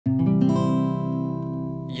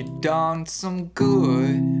You done some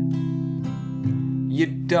good, you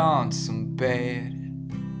done some bad.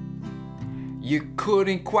 You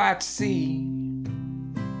couldn't quite see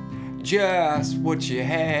just what you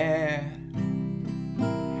had.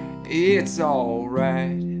 It's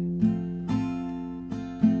alright.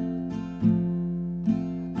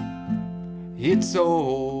 It's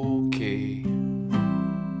okay.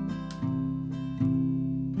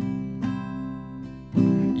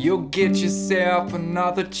 You'll get yourself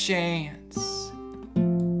another chance,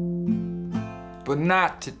 but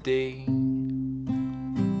not today.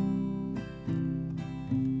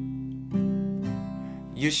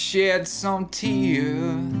 You shed some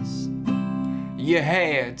tears, you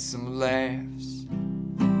had some laughs.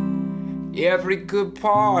 Every good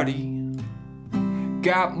party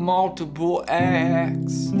got multiple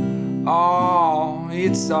acts. Oh,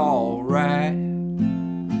 it's alright.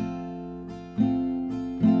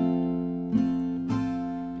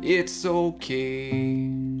 It's okay.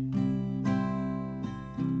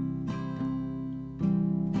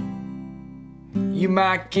 You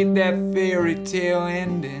might get that fairy tale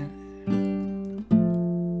ending,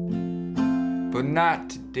 but not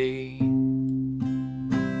today.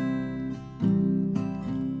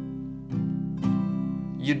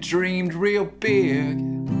 You dreamed real big,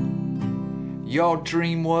 your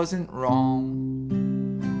dream wasn't wrong,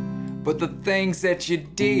 but the things that you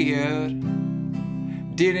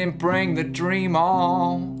didn't bring the dream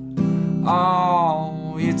on.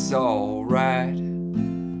 Oh, it's alright.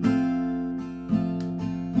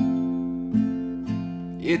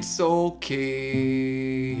 It's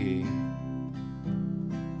okay.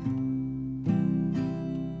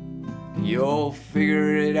 You'll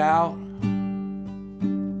figure it out,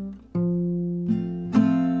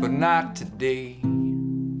 but not today.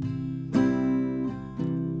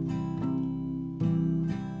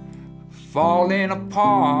 Falling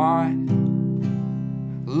apart,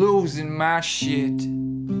 losing my shit.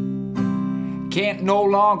 Can't no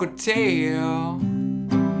longer tell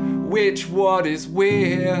which what is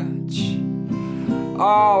which.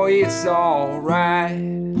 Oh, it's alright.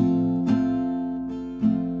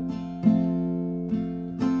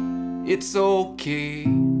 It's okay.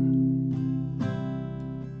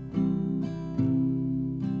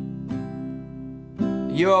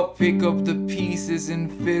 You'll pick up the pieces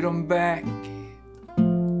and fit them back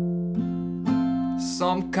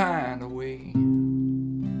some kind of way.